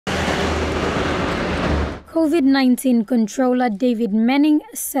Covid-19 Controller David Manning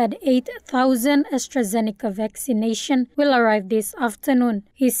said 8,000 AstraZeneca vaccination will arrive this afternoon.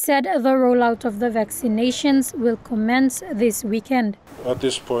 He said the rollout of the vaccinations will commence this weekend. At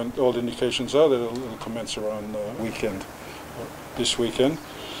this point, all indications are that it will commence around this weekend.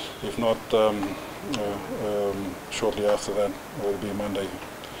 If not, shortly after that, it will be Monday.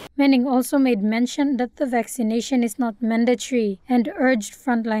 Manning also made mention that the vaccination is not mandatory and urged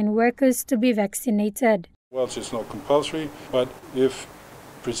frontline workers to be vaccinated. Well, it's not compulsory, but if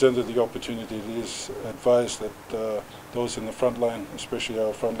presented the opportunity, it is advised that those in the front line, especially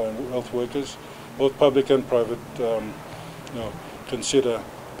our frontline health workers, both public and private, consider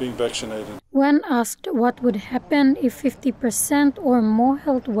being vaccinated. When asked what would happen if 50% or more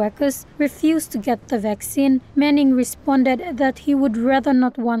health workers refused to get the vaccine, Manning responded that he would rather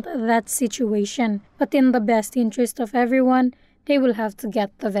not want that situation, but in the best interest of everyone, they will have to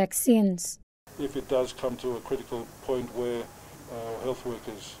get the vaccines. If it does come to a critical point where health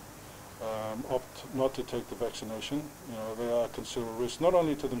workers opt not to take the vaccination, they are a considerable risk, not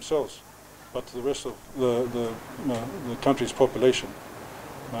only to themselves, but to the rest of the country's population.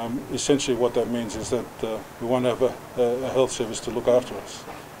 Essentially what that means is that we want to have a health service to look after us.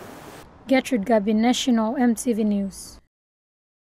 Gertrude Gabi, National EMTV News.